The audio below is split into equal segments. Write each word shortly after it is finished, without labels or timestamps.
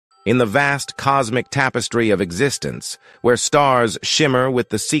In the vast cosmic tapestry of existence, where stars shimmer with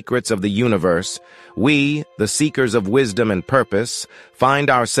the secrets of the universe, we, the seekers of wisdom and purpose, find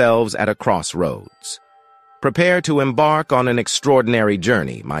ourselves at a crossroads. Prepare to embark on an extraordinary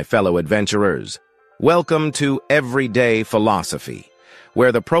journey, my fellow adventurers. Welcome to Everyday Philosophy,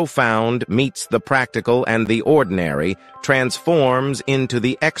 where the profound meets the practical and the ordinary transforms into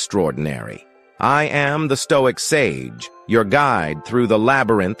the extraordinary. I am the Stoic Sage, your guide through the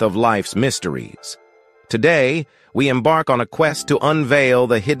labyrinth of life's mysteries. Today, we embark on a quest to unveil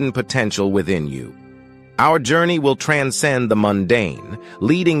the hidden potential within you. Our journey will transcend the mundane,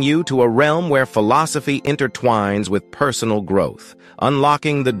 leading you to a realm where philosophy intertwines with personal growth,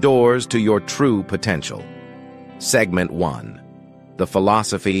 unlocking the doors to your true potential. Segment 1. The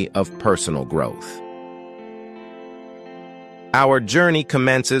Philosophy of Personal Growth. Our journey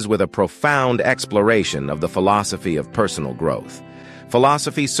commences with a profound exploration of the philosophy of personal growth.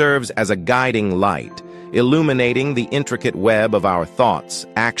 Philosophy serves as a guiding light, illuminating the intricate web of our thoughts,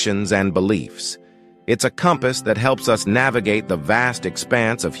 actions, and beliefs. It's a compass that helps us navigate the vast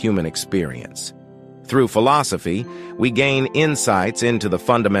expanse of human experience. Through philosophy, we gain insights into the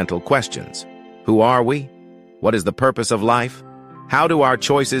fundamental questions. Who are we? What is the purpose of life? How do our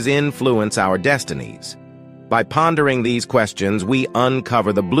choices influence our destinies? By pondering these questions, we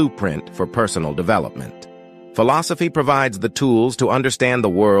uncover the blueprint for personal development. Philosophy provides the tools to understand the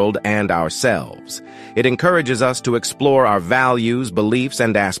world and ourselves. It encourages us to explore our values, beliefs,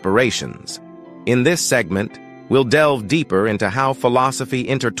 and aspirations. In this segment, we'll delve deeper into how philosophy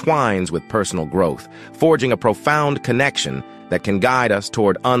intertwines with personal growth, forging a profound connection that can guide us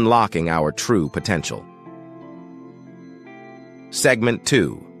toward unlocking our true potential. Segment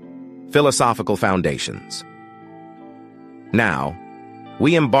 2. Philosophical Foundations. Now,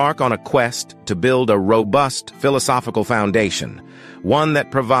 we embark on a quest to build a robust philosophical foundation, one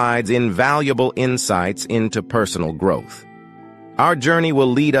that provides invaluable insights into personal growth. Our journey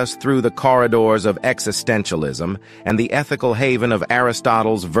will lead us through the corridors of existentialism and the ethical haven of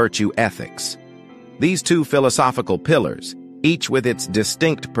Aristotle's virtue ethics. These two philosophical pillars, each with its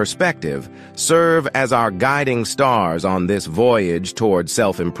distinct perspective, serve as our guiding stars on this voyage toward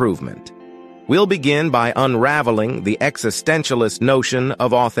self-improvement. We'll begin by unraveling the existentialist notion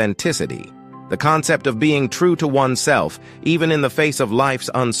of authenticity, the concept of being true to oneself, even in the face of life's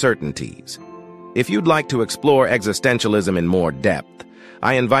uncertainties. If you'd like to explore existentialism in more depth,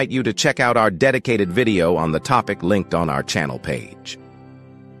 I invite you to check out our dedicated video on the topic linked on our channel page.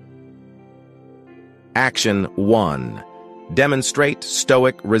 Action 1. Demonstrate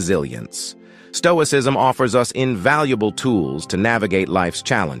Stoic resilience. Stoicism offers us invaluable tools to navigate life's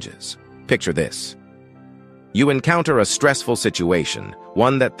challenges. Picture this. You encounter a stressful situation,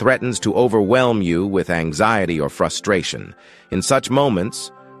 one that threatens to overwhelm you with anxiety or frustration. In such moments,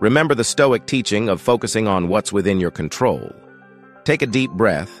 remember the Stoic teaching of focusing on what's within your control. Take a deep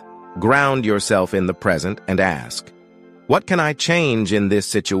breath, ground yourself in the present, and ask, what can I change in this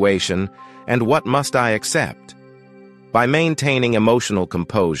situation, and what must I accept? By maintaining emotional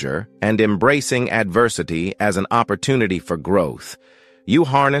composure and embracing adversity as an opportunity for growth, you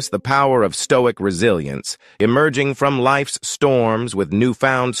harness the power of Stoic resilience, emerging from life's storms with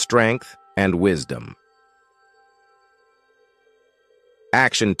newfound strength and wisdom.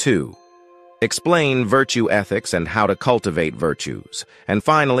 Action 2. Explain virtue ethics and how to cultivate virtues. And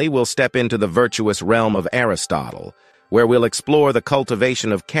finally, we'll step into the virtuous realm of Aristotle, where we'll explore the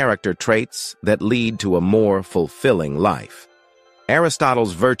cultivation of character traits that lead to a more fulfilling life.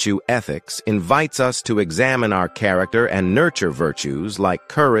 Aristotle's virtue ethics invites us to examine our character and nurture virtues like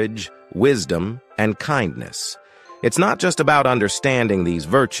courage, wisdom, and kindness. It's not just about understanding these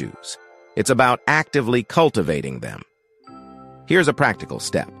virtues. It's about actively cultivating them. Here's a practical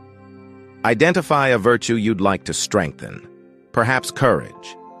step. Identify a virtue you'd like to strengthen, perhaps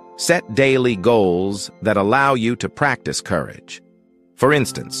courage. Set daily goals that allow you to practice courage. For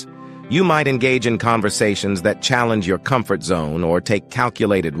instance, you might engage in conversations that challenge your comfort zone or take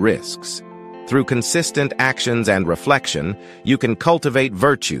calculated risks. Through consistent actions and reflection, you can cultivate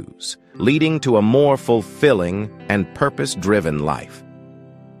virtues, leading to a more fulfilling and purpose-driven life.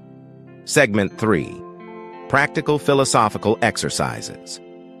 Segment 3. Practical philosophical exercises.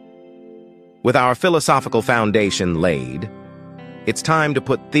 With our philosophical foundation laid, it's time to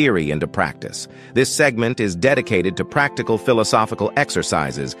put theory into practice. This segment is dedicated to practical philosophical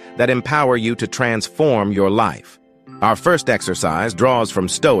exercises that empower you to transform your life. Our first exercise draws from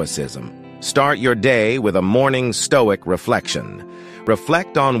Stoicism. Start your day with a morning Stoic reflection.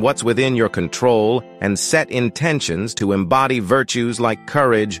 Reflect on what's within your control and set intentions to embody virtues like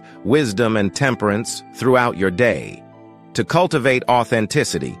courage, wisdom, and temperance throughout your day. To cultivate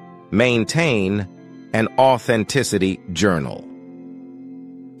authenticity, maintain an authenticity journal.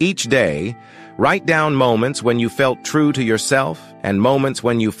 Each day, write down moments when you felt true to yourself and moments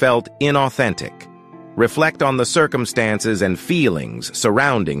when you felt inauthentic. Reflect on the circumstances and feelings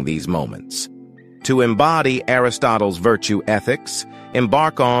surrounding these moments. To embody Aristotle's virtue ethics,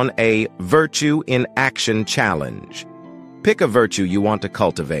 embark on a Virtue in Action challenge. Pick a virtue you want to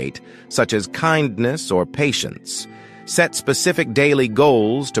cultivate, such as kindness or patience. Set specific daily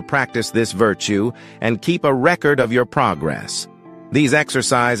goals to practice this virtue and keep a record of your progress. These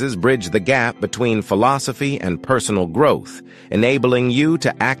exercises bridge the gap between philosophy and personal growth, enabling you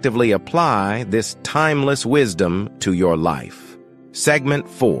to actively apply this timeless wisdom to your life. Segment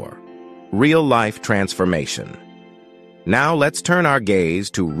 4. Real-life transformation. Now let's turn our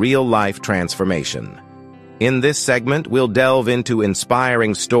gaze to real-life transformation. In this segment, we'll delve into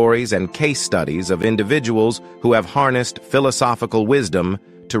inspiring stories and case studies of individuals who have harnessed philosophical wisdom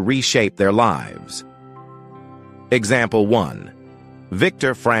to reshape their lives. Example 1.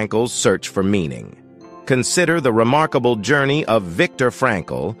 Viktor Frankl's search for meaning. Consider the remarkable journey of Viktor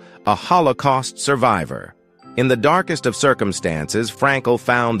Frankl, a Holocaust survivor. In the darkest of circumstances, Frankl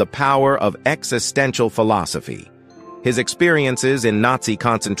found the power of existential philosophy. His experiences in Nazi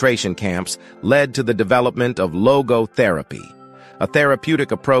concentration camps led to the development of logotherapy, a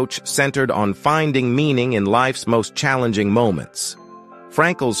therapeutic approach centered on finding meaning in life's most challenging moments.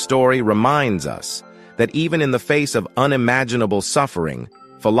 Frankl's story reminds us that even in the face of unimaginable suffering,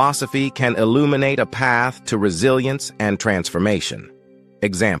 philosophy can illuminate a path to resilience and transformation.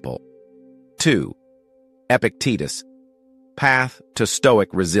 Example 2. Epictetus, Path to Stoic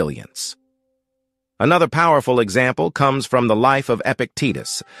Resilience. Another powerful example comes from the life of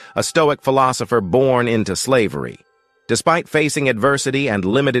Epictetus, a Stoic philosopher born into slavery. Despite facing adversity and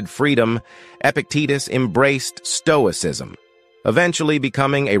limited freedom, Epictetus embraced Stoicism, eventually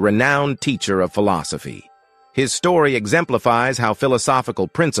becoming a renowned teacher of philosophy. His story exemplifies how philosophical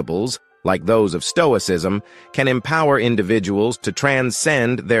principles, like those of Stoicism, can empower individuals to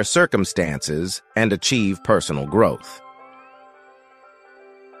transcend their circumstances and achieve personal growth.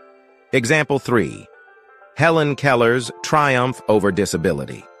 Example 3. Helen Keller's triumph over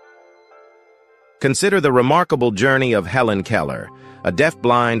disability. Consider the remarkable journey of Helen Keller, a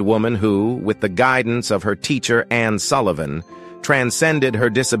deaf-blind woman who, with the guidance of her teacher Anne Sullivan, transcended her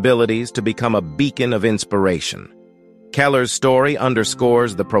disabilities to become a beacon of inspiration. Keller's story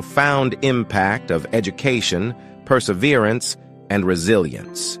underscores the profound impact of education, perseverance, and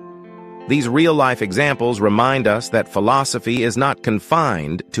resilience. These real-life examples remind us that philosophy is not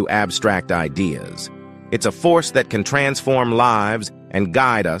confined to abstract ideas. It's a force that can transform lives and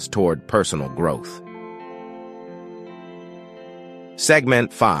guide us toward personal growth.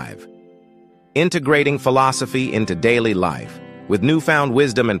 Segment 5. Integrating philosophy into daily life with newfound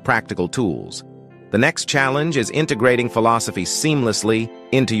wisdom and practical tools. The next challenge is integrating philosophy seamlessly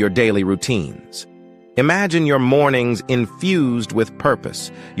into your daily routines. Imagine your mornings infused with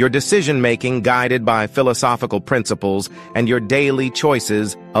purpose, your decision-making guided by philosophical principles, and your daily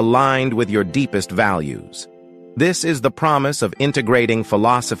choices aligned with your deepest values. This is the promise of integrating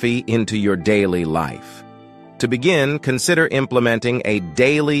philosophy into your daily life. To begin, consider implementing a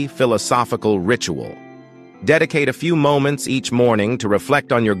daily philosophical ritual. Dedicate a few moments each morning to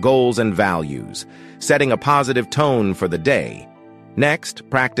reflect on your goals and values, setting a positive tone for the day. Next,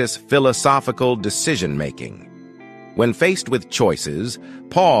 practice philosophical decision-making. When faced with choices,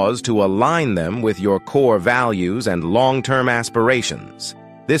 pause to align them with your core values and long-term aspirations.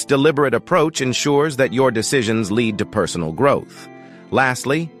 This deliberate approach ensures that your decisions lead to personal growth.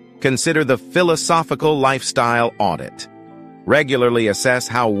 Lastly, consider the philosophical lifestyle audit. Regularly assess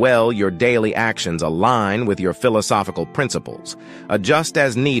how well your daily actions align with your philosophical principles. Adjust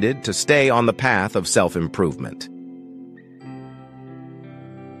as needed to stay on the path of self-improvement.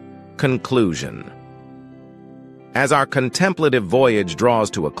 Conclusion. As our contemplative voyage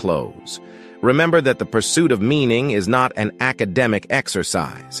draws to a close, remember that the pursuit of meaning is not an academic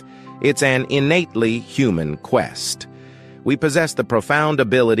exercise. It's an innately human quest. We possess the profound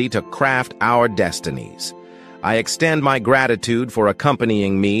ability to craft our destinies. I extend my gratitude for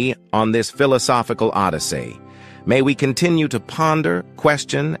accompanying me on this philosophical odyssey. May we continue to ponder,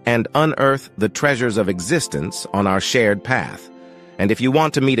 question, and unearth the treasures of existence on our shared path. And if you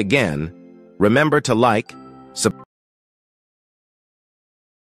want to meet again, remember to like, subscribe,